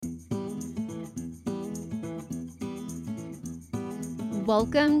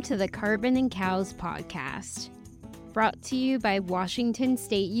Welcome to the Carbon and Cows podcast, brought to you by Washington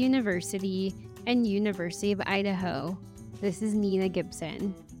State University and University of Idaho. This is Nina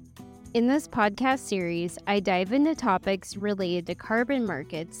Gibson. In this podcast series, I dive into topics related to carbon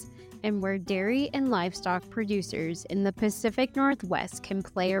markets and where dairy and livestock producers in the Pacific Northwest can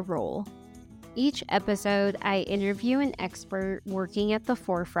play a role. Each episode, I interview an expert working at the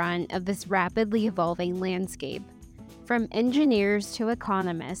forefront of this rapidly evolving landscape. From engineers to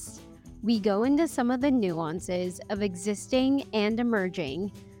economists, we go into some of the nuances of existing and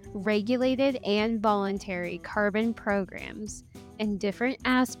emerging, regulated and voluntary carbon programs, and different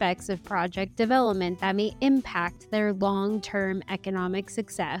aspects of project development that may impact their long-term economic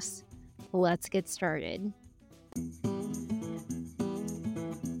success. Let's get started.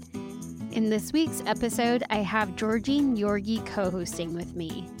 In this week's episode, I have Georgine Yorgi co-hosting with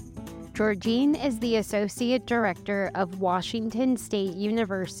me. Georgine is the Associate Director of Washington State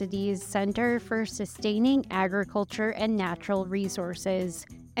University's Center for Sustaining Agriculture and Natural Resources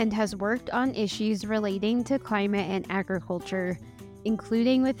and has worked on issues relating to climate and agriculture,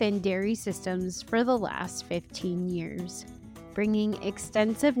 including within dairy systems for the last 15 years. Bringing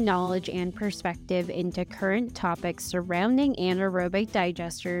extensive knowledge and perspective into current topics surrounding anaerobic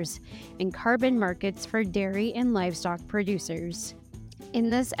digesters and carbon markets for dairy and livestock producers. In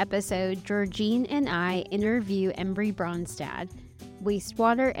this episode, Georgine and I interview Embrey Bronstad,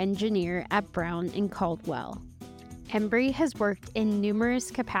 wastewater engineer at Brown and Caldwell. Embrey has worked in numerous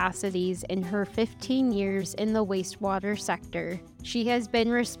capacities in her 15 years in the wastewater sector. She has been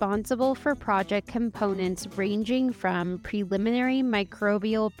responsible for project components ranging from preliminary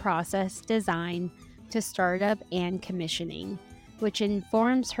microbial process design to startup and commissioning, which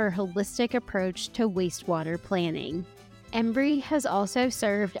informs her holistic approach to wastewater planning. Embrey has also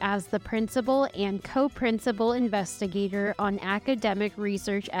served as the principal and co-principal investigator on academic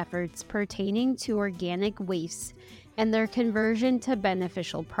research efforts pertaining to organic wastes and their conversion to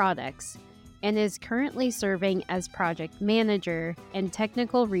beneficial products, and is currently serving as project manager and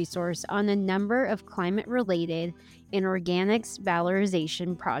technical resource on a number of climate-related and organics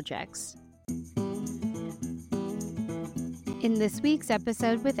valorization projects. In this week's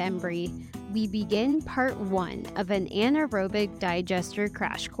episode with Embrey, we begin part 1 of an anaerobic digester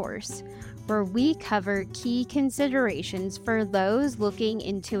crash course, where we cover key considerations for those looking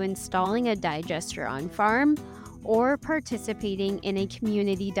into installing a digester on farm or participating in a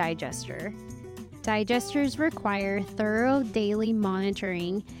community digester. Digesters require thorough daily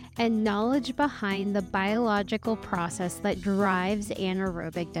monitoring and knowledge behind the biological process that drives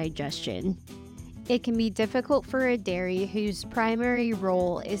anaerobic digestion. It can be difficult for a dairy whose primary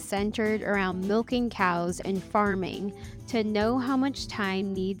role is centered around milking cows and farming to know how much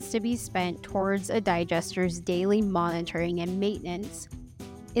time needs to be spent towards a digester's daily monitoring and maintenance.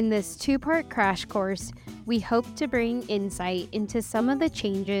 In this 2-part crash course, we hope to bring insight into some of the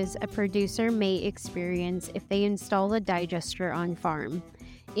changes a producer may experience if they install a digester on farm,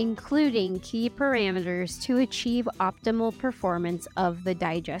 including key parameters to achieve optimal performance of the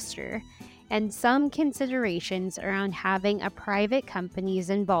digester, and some considerations around having a private company's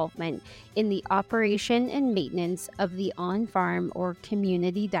involvement in the operation and maintenance of the on-farm or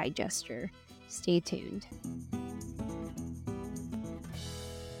community digester. Stay tuned.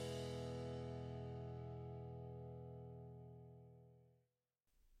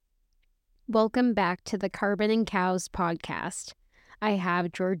 Welcome back to the Carbon and Cows podcast. I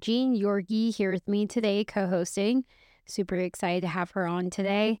have Georgine Yorgi here with me today co-hosting. Super excited to have her on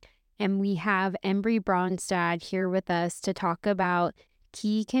today. And we have Embrey Bronstad here with us to talk about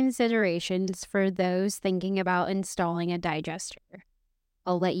key considerations for those thinking about installing a digester.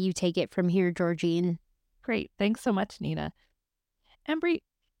 I'll let you take it from here, Georgine. Great. Thanks so much, Nina. Embrey,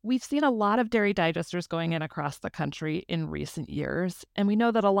 we've seen a lot of dairy digesters going in across the country in recent years, and we know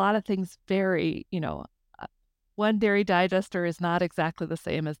that a lot of things vary. One dairy digester is not exactly the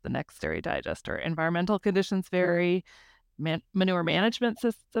same as the next dairy digester. Environmental conditions vary. Manure management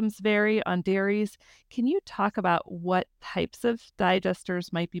systems vary on dairies. Can you talk about what types of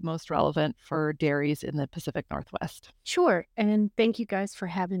digesters might be most relevant for dairies in the Pacific Northwest? Sure, and thank you guys for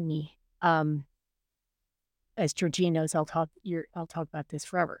having me. As Georgine knows, I'll talk about this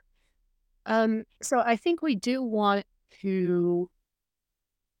forever. So I think we do want to.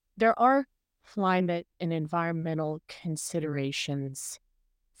 There are climate and environmental considerations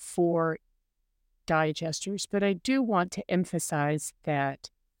for digesters, but I do want to emphasize that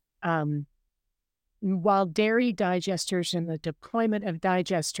while dairy digesters and the deployment of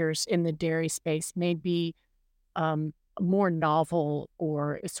digesters in the dairy space may be more novel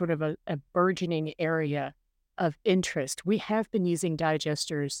or sort of a burgeoning area, of interest. We have been using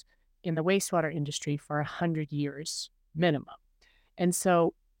digesters in the wastewater industry for 100 years minimum. And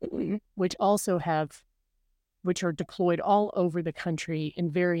so, which also have, which are deployed all over the country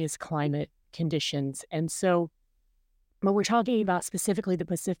in various climate conditions. And so when we're talking about specifically the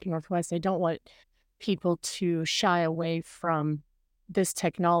Pacific Northwest, I don't want people to shy away from this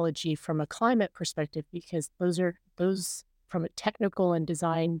technology from a climate perspective, because those from a technical and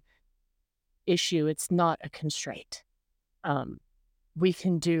design issue, it's not a constraint. We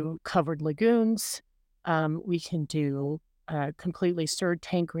can do covered lagoons. We can do completely stirred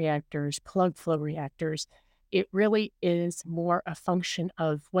tank reactors, plug flow reactors. It really is more a function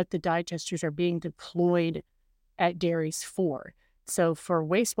of what the digesters are being deployed at dairies for. So for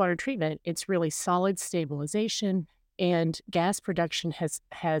wastewater treatment, it's really solid stabilization, and gas production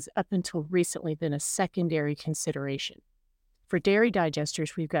has up until recently been a secondary consideration. For dairy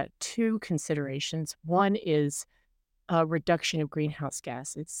digesters, we've got two considerations. One is a reduction of greenhouse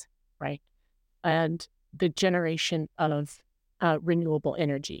gases, right? And the generation of renewable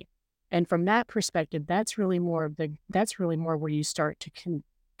energy. And from that perspective, that's really more where you start to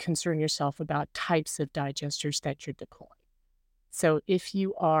concern yourself about types of digesters that you're deploying. So if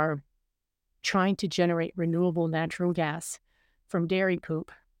you are trying to generate renewable natural gas from dairy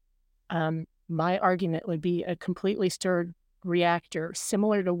poop, my argument would be a completely stirred reactor,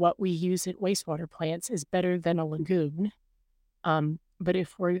 similar to what we use at wastewater plants, is better than a lagoon. But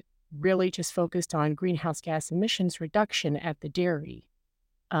if we're really just focused on greenhouse gas emissions reduction at the dairy,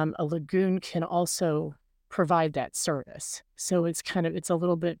 a lagoon can also provide that service. So it's a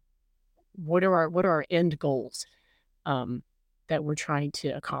little bit, what are our end goals that we're trying to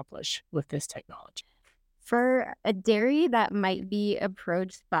accomplish with this technology? For a dairy that might be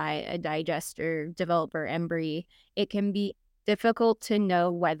approached by a digester developer, Embrey, it can be difficult to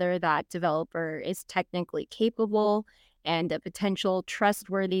know whether that developer is technically capable and a potential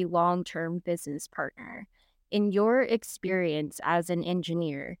trustworthy long-term business partner. In your experience as an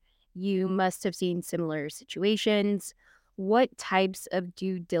engineer, you must have seen similar situations. What types of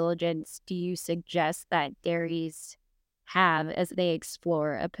due diligence do you suggest that dairies have as they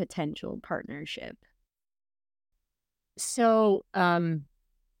explore a potential partnership? So,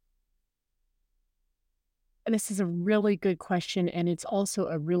 this is a really good question, and it's also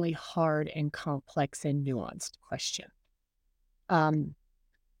a really hard and complex and nuanced question. Um,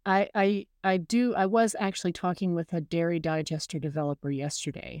 I was actually talking with a dairy digester developer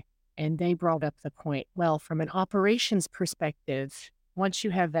yesterday, and they brought up the point, well, from an operations perspective, once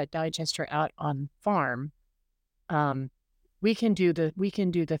you have that digester out on farm, we can do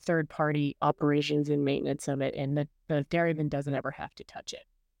the third party operations and maintenance of it, and the dairyman doesn't ever have to touch it.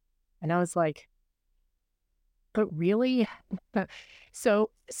 And I was like, but really?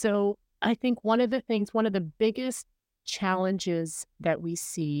 So I think one of the biggest challenges that we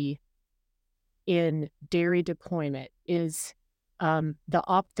see in dairy deployment is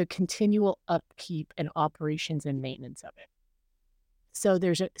the continual upkeep and operations and maintenance of it. So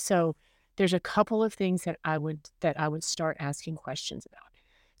there's a couple of things that I would start asking questions about.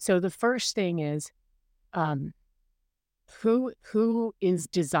 So the first thing is, who's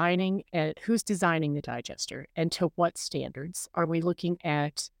designing the digester, and to what standards? Are we looking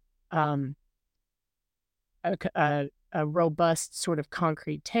at a robust sort of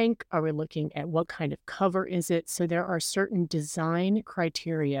concrete tank? Are we looking at what kind of cover is it? So there are certain design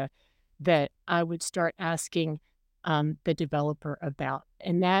criteria that I would start asking the developer about.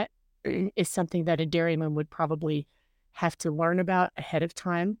 And that is something that a dairyman would probably have to learn about ahead of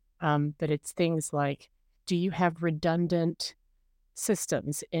time. But it's things like, do you have redundant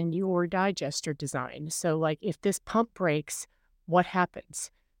systems in your digester design? So like, if this pump breaks, what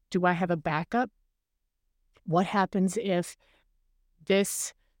happens? Do I have a backup? What happens if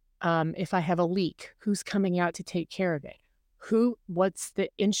if I have a leak, who's coming out to take care of it? What's the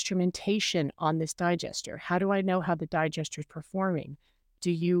instrumentation on this digester? How do I know how the digester is performing?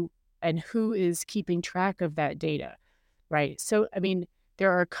 And who is keeping track of that data? Right. So, I mean,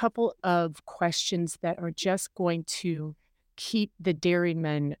 there are a couple of questions that are just going to keep the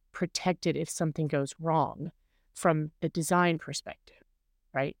dairymen protected if something goes wrong from the design perspective.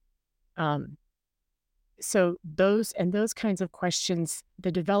 Right. So those kinds of questions,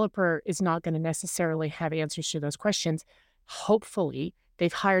 the developer is not going to necessarily have answers to those questions. Hopefully,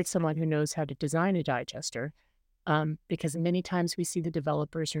 they've hired someone who knows how to design a digester, because many times we see the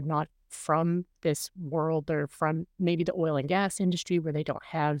developers are not from this world. They're from maybe the oil and gas industry, where they don't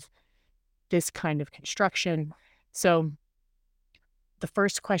have this kind of construction. So the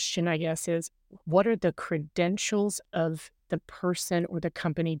first question, I guess, is, what are the credentials of the person or the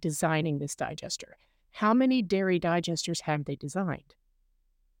company designing this digester? how many dairy digesters have they designed?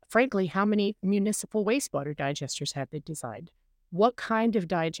 Frankly, how many municipal wastewater digesters have they designed? What kind of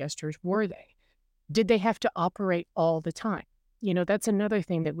digesters were they? Did they have to operate all the time? That's another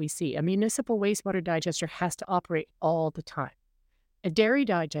thing that we see. A municipal wastewater digester has to operate all the time. A dairy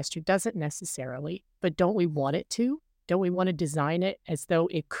digester doesn't necessarily, but don't we want it to? Don't we want to design it as though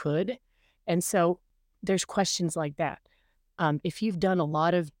it could? And so there's questions like that. If you've done a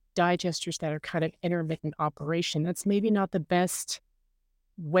lot of digesters that are kind of intermittent operation, that's maybe not the best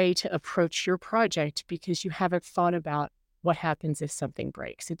way to approach your project because you haven't thought about what happens if something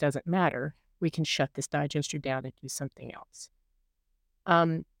breaks. It doesn't matter. We can shut this digester down and do something else.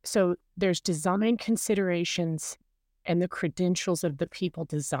 So there's design considerations and the credentials of the people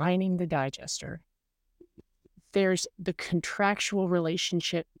designing the digester. There's the contractual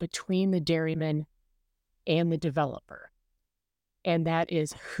relationship between the dairyman and the developer. And that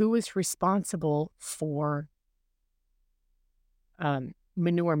is who is responsible for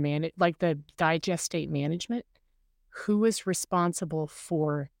manure like the digestate management, who is responsible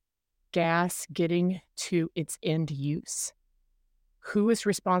for gas getting to its end use, who is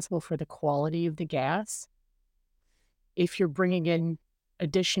responsible for the quality of the gas. If you're bringing in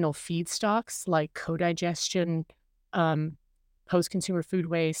additional feedstocks like co-digestion, post-consumer food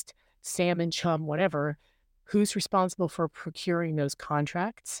waste, salmon, chum, whatever, who's responsible for procuring those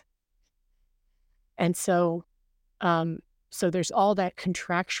contracts? And so there's all that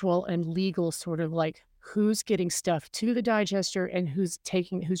contractual and legal sort of like who's getting stuff to the digester and who's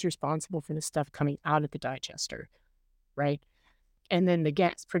responsible for the stuff coming out of the digester, right? And then the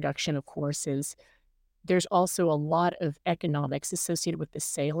gas production, of course, there's also a lot of economics associated with the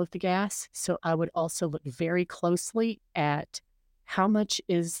sale of the gas. So I would also look very closely at how much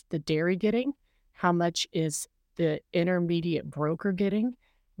is the dairy getting, how much is the intermediate broker getting,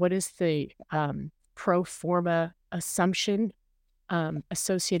 what is the pro forma assumption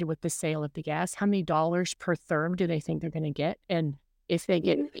associated with the sale of the gas, how many dollars per therm do they think they're going to get, and if they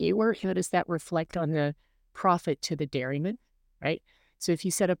get fewer, how does that reflect on the profit to the dairyman, right? So if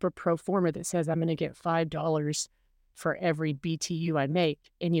you set up a pro forma that says I'm going to get $5 for every BTU I make,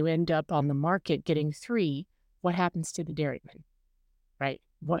 and you end up on the market getting 3, what happens to the dairyman, right?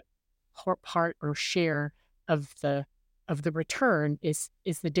 What part or share of the return is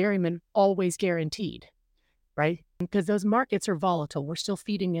the dairyman always guaranteed, right? Because those markets are volatile. We're still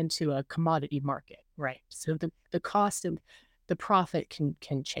feeding into a commodity market, right? So the cost of the profit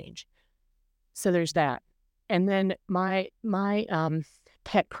can change. So there's that. And then my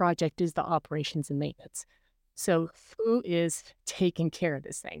pet project is the operations and maintenance. So who is taking care of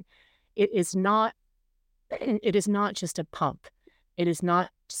this thing? It is not just a pump. It is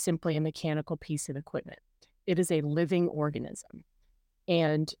not simply a mechanical piece of equipment. It is a living organism.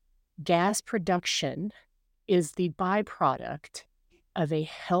 And gas production is the byproduct of a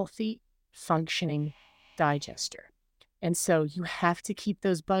healthy, functioning digester. And so you have to keep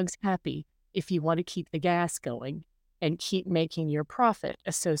those bugs happy if you want to keep the gas going and keep making your profit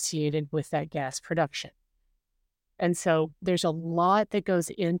associated with that gas production. And so there's a lot that goes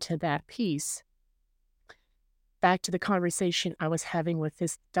into that piece. Back to the conversation I was having with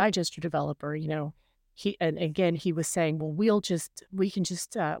this digester developer, he was saying, well,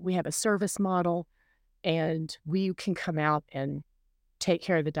 we have a service model and we can come out and take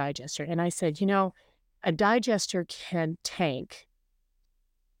care of the digester. And I said, a digester can tank,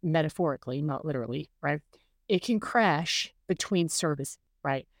 metaphorically, not literally, right? It can crash between services,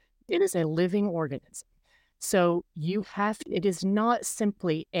 right? It is a living organism. So it is not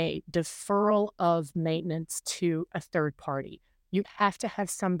simply a deferral of maintenance to a third party. You have to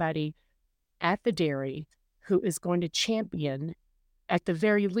have somebody at the dairy who is going to champion, at the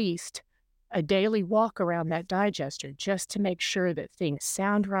very least, a daily walk around that digester just to make sure that things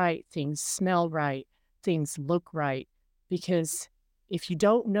sound right, things smell right, things look right. Because if you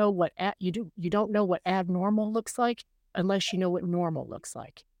don't know what you don't know what abnormal looks like unless you know what normal looks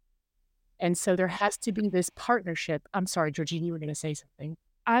like. And so there has to be this partnership. I'm sorry, Georgine, you were going to say something.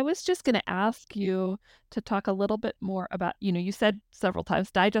 I was just going to ask you to talk a little bit more about, you said several times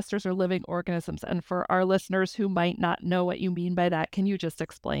digesters are living organisms. And for our listeners who might not know what you mean by that, can you just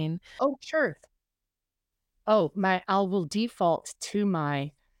explain? Oh, sure. Oh, I will default to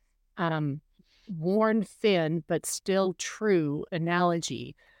my worn thin but still true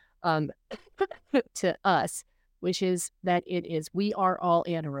analogy to us, which is that we are all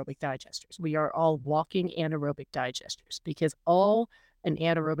anaerobic digesters. We are all walking anaerobic digesters, because all an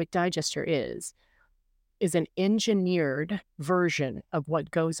anaerobic digester is an engineered version of what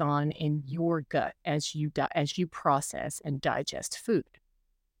goes on in your gut as you process and digest food.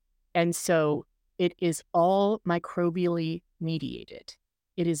 And so It is all microbially mediated.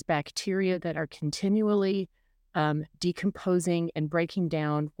 It is bacteria that are continually decomposing and breaking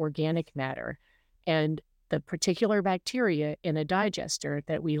down organic matter. And the particular bacteria in a digester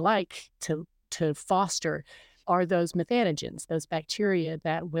that we like to foster are those methanogens, those bacteria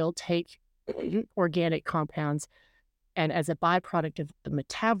that will take organic compounds and, as a byproduct of the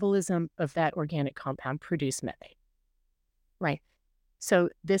metabolism of that organic compound, produce methane. Right. So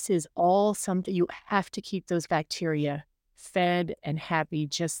this is all something you have to keep those bacteria fed and happy,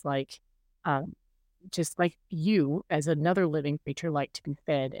 just like you as another living creature like to be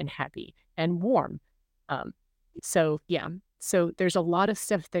fed and happy and warm. Um, so there's a lot of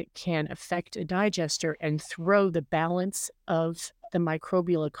stuff that can affect a digester and throw the balance of the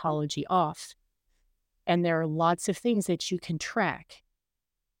microbial ecology off. And there are lots of things that you can track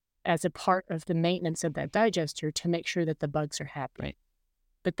as a part of the maintenance of that digester to make sure that the bugs are happy. Right.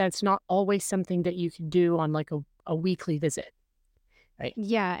 But that's not always something that you can do on like a weekly visit. Right.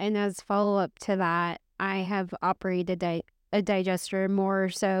 Yeah, and as follow-up to that, I have operated a digester more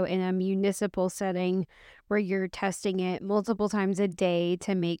so in a municipal setting where you're testing it multiple times a day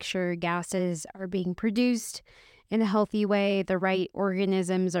to make sure gases are being produced in a healthy way, the right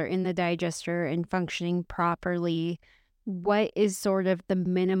organisms are in the digester and functioning properly. What is sort of the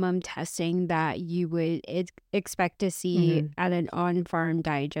minimum testing that you would expect to see at an on-farm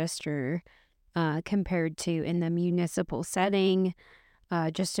digester compared to in the municipal setting?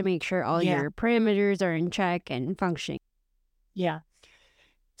 Just to make sure all Yeah. your parameters are in check and functioning. Yeah.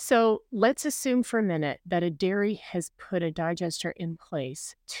 So let's assume for a minute that a dairy has put a digester in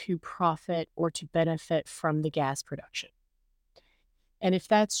place to profit or to benefit from the gas production. And if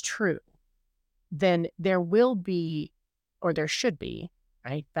that's true, then there will be, or there should be,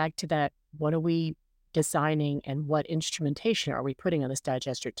 right? Back to that, what are we designing and what instrumentation are we putting on this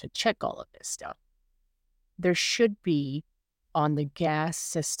digester to check all of this stuff? There should be on the gas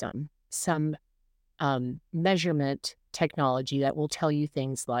system some measurement technology that will tell you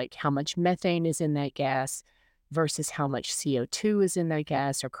things like how much methane is in that gas versus how much CO2 is in that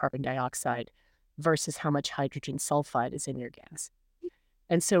gas or carbon dioxide versus how much hydrogen sulfide is in your gas.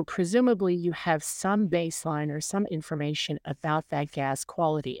 And so presumably you have some baseline or some information about that gas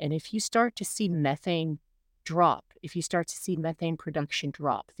quality. And if you start to see methane drop, if you start to see methane production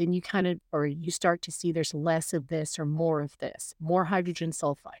drop, then you start to see there's less of this or more of this, more hydrogen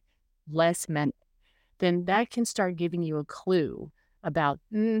sulfide, less methane, then that can start giving you a clue about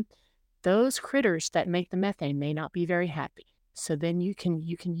those critters that make the methane may not be very happy. So then you can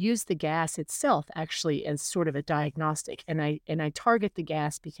use the gas itself actually as sort of a diagnostic. And I target the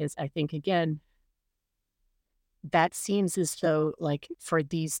gas because I think, again, that seems as though like for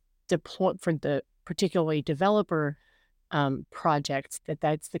the particularly developer projects,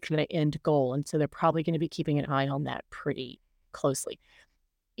 that's the kind of end goal. And so they're probably going to be keeping an eye on that pretty closely.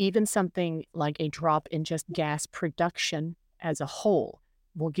 Even something like a drop in just gas production as a whole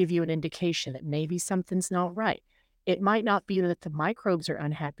will give you an indication that maybe something's not right. It might not be that the microbes are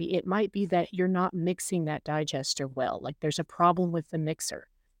unhappy. It might be that you're not mixing that digester well. Like there's a problem with the mixer.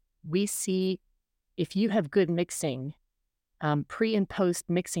 We see if you have good mixing, pre and post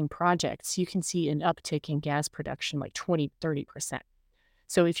mixing projects, you can see an uptick in gas production like 20-30%.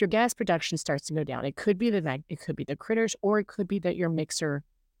 So if your gas production starts to go down, it could be the critters, or it could be that your mixer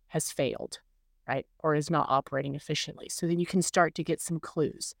has failed, right? Or is not operating efficiently. So then you can start to get some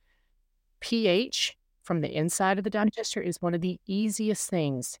clues. pH from the inside of the digester is one of the easiest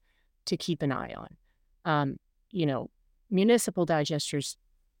things to keep an eye on. Municipal digesters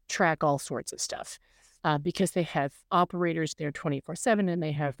track all sorts of stuff because they have operators there 24/7 and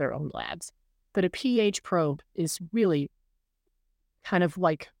they have their own labs. But a pH probe is really kind of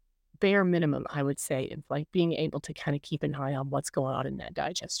like bare minimum, I would say, of like being able to kind of keep an eye on what's going on in that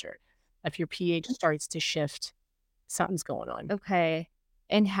digester. If your pH starts to shift, something's going on. Okay.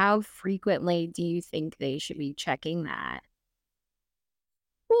 And how frequently do you think they should be checking that?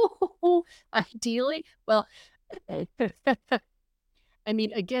 Ideally, well, I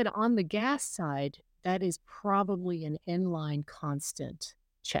mean, again, on the gas side, that is probably an inline constant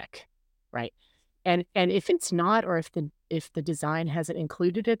check, right? And if it's not, or if the design hasn't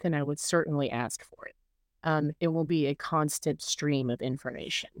included it, then I would certainly ask for it. It will be a constant stream of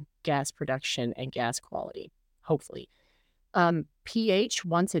information, gas production and gas quality, hopefully. pH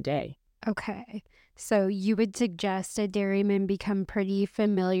once a day. Okay. So you would suggest a dairyman become pretty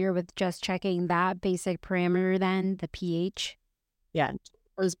familiar with just checking that basic parameter then, the pH? Yeah,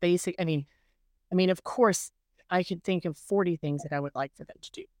 those basic, I mean, of course, I could think of 40 things that I would like for them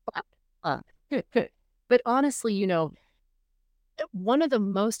to do. But honestly, one of the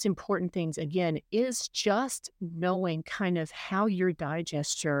most important things, again, is just knowing kind of how your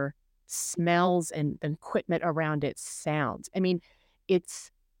digester smells and the equipment around it sounds. I mean,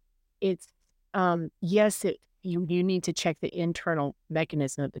 it's it's yes, you need to check the internal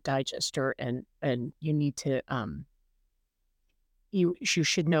mechanism of the digester, and you need to you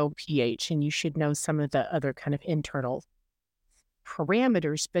should know pH, and you should know some of the other kind of internal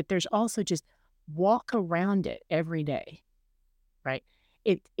parameters, but there's also just walk around it every day, right?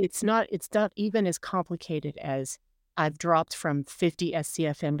 It's not even as complicated as I've dropped from 50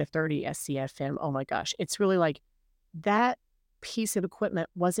 SCFM to 30 SCFM. Oh my gosh. It's really like that piece of equipment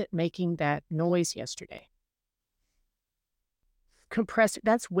wasn't making that noise yesterday. Compressor,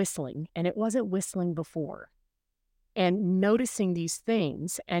 that's whistling, and it wasn't whistling before. And noticing these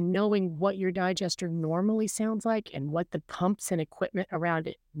things and knowing what your digester normally sounds like and what the pumps and equipment around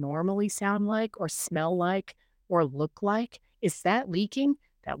it normally sound like or smell like or look like. Is that leaking?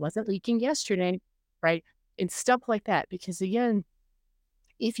 That wasn't leaking yesterday, right? And stuff like that. Because again,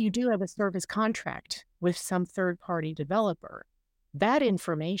 if you do have a service contract with some third-party developer, that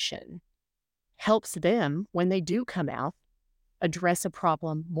information helps them, when they do come out, address a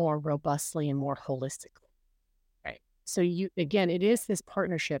problem more robustly and more holistically. So again, it is this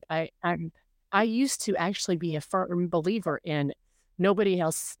partnership. I used to actually be a firm believer in nobody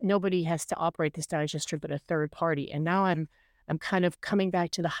has to operate this digester but a third party. And now I'm kind of coming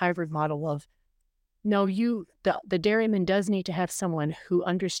back to the hybrid model of no, the dairyman does need to have someone who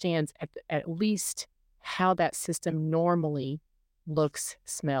understands at least how that system normally looks,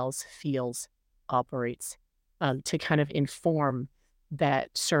 smells, feels, operates, to kind of inform that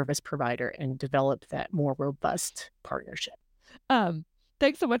service provider and develop that more robust partnership. Um,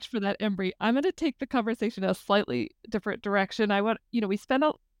 Thanks so much for that, Embrey. I'm gonna take the conversation a slightly different direction. We spent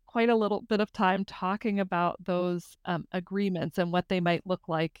quite a little bit of time talking about those agreements and what they might look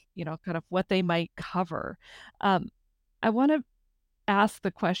like, kind of what they might cover. Um, I want to ask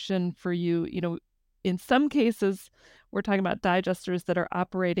the question for you, in some cases, we're talking about digesters that are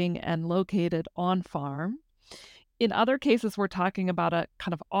operating and located on farm. In other cases, we're talking about a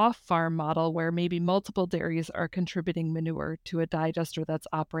kind of off-farm model where maybe multiple dairies are contributing manure to a digester that's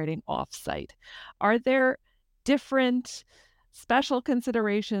operating off-site. Are there different special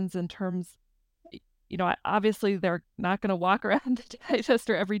considerations in terms, obviously they're not going to walk around the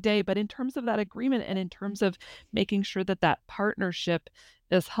digester every day, but in terms of that agreement and in terms of making sure that that partnership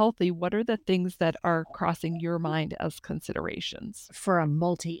is healthy, what are the things that are crossing your mind as considerations? For a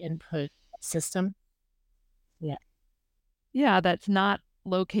multi-input system, yeah. Yeah, that's not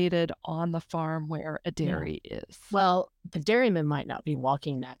located on the farm where a Yeah. dairy is. Well, the dairyman might not be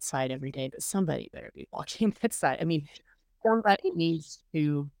walking that side every day, but somebody better be walking that side. I mean, somebody needs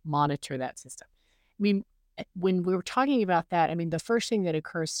to monitor that system. I mean, when we were talking about that, I mean, the first thing that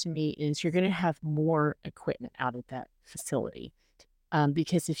occurs to me is you're going to have more equipment out of that facility.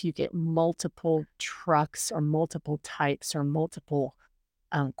 Because if you get multiple trucks or multiple types or multiple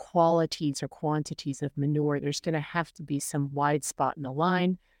qualities or quantities of manure, there's going to have to be some wide spot in the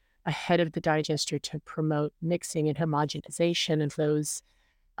line ahead of the digester to promote mixing and homogenization of those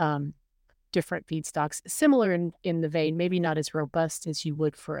different feedstocks. Similar in the vein, maybe not as robust as you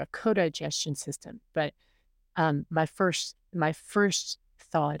would for a co-digestion system. But my first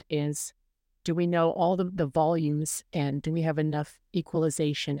thought is, do we know all the volumes, and do we have enough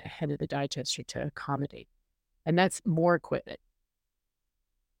equalization ahead of the digester to accommodate? And that's more equipment.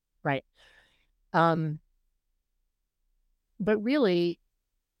 Right. But really,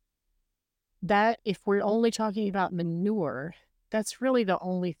 that if we're only talking about manure, that's really the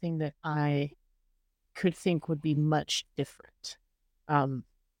only thing that I could think would be much different.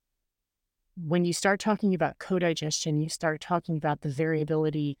 When you start talking about co-digestion, you start talking about the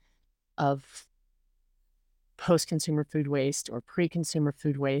variability of post-consumer food waste or pre-consumer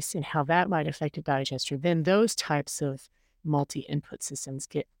food waste and how that might affect a digester, then those types of multi-input systems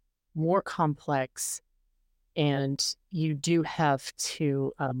get more complex, and you do have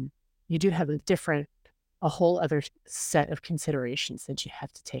a whole other set of considerations that you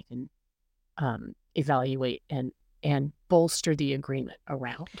have to take and evaluate and bolster the agreement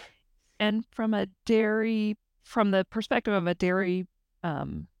around. And from the perspective of a dairy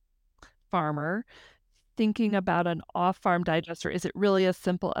farmer, thinking about an off-farm digester, is it really as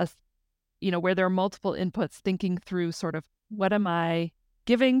simple as, where there are multiple inputs, thinking through sort of what am I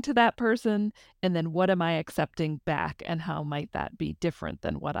giving to that person, and then what am I accepting back, and how might that be different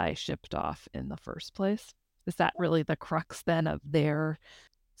than what I shipped off in the first place? Is that really the crux then of their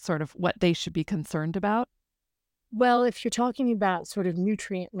sort of what they should be concerned about? Well, if you're talking about sort of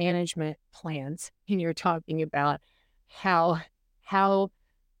nutrient management plans, and you're talking about how how,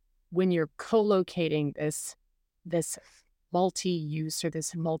 when you're co-locating this multi-use or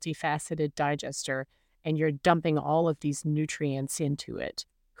this multifaceted digester, and you're dumping all of these nutrients into it,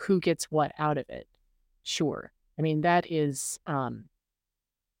 who gets what out of it? Sure. I mean, that is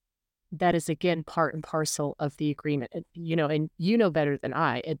again part and parcel of the agreement. And you know better than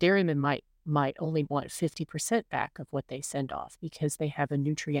I, a dairyman might only want 50% back of what they send off because they have a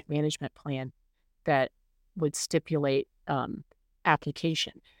nutrient management plan that would stipulate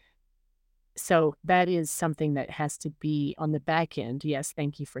application. So that is something that has to be on the back end. Yes,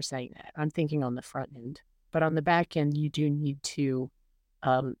 thank you for saying that. I'm thinking on the front end. But on the back end, you do need to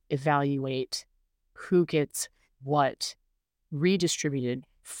evaluate who gets what redistributed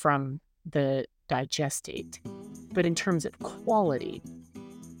from the digestate. But in terms of quality,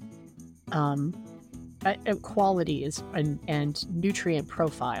 quality is and nutrient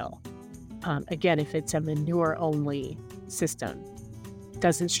profile, again, if it's a manure-only system,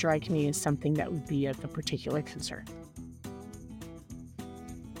 doesn't strike me as something that would be of a particular concern.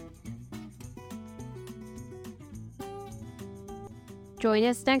 Join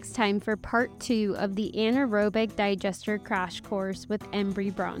us next time for part 2 of the anaerobic digester crash course with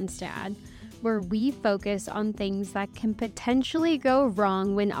Embrey Bronstad, where we focus on things that can potentially go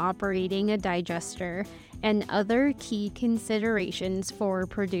wrong when operating a digester and other key considerations for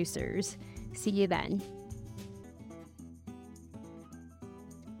producers. See you then.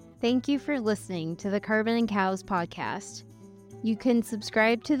 Thank you for listening to the Carbon and Cows podcast. You can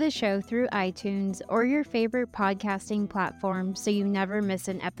subscribe to the show through iTunes or your favorite podcasting platform so you never miss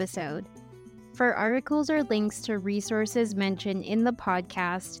an episode. For articles or links to resources mentioned in the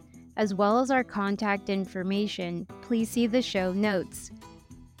podcast, as well as our contact information, please see the show notes.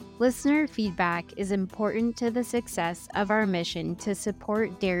 Listener feedback is important to the success of our mission to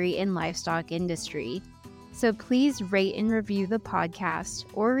support dairy and livestock industry. So please rate and review the podcast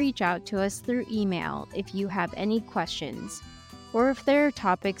or reach out to us through email if you have any questions, or if there are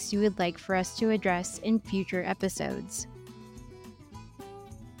topics you would like for us to address in future episodes.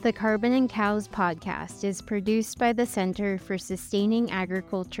 The Carbon and Cows podcast is produced by the Center for Sustaining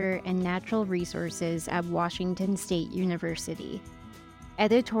Agriculture and Natural Resources at Washington State University.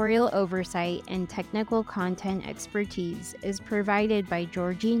 Editorial oversight and technical content expertise is provided by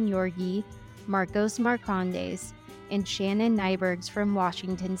Georgine Yorgi, Marcos Marcondes, and Shannon Nybergs from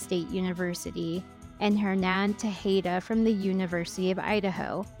Washington State University, and Hernan Tejeda from the University of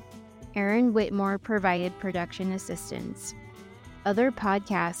Idaho. Aaron Whitmore provided production assistance. Other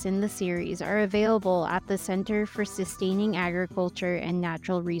podcasts in the series are available at the Center for Sustaining Agriculture and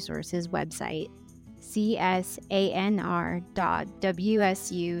Natural Resources website,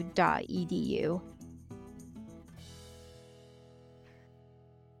 csanr.wsu.edu.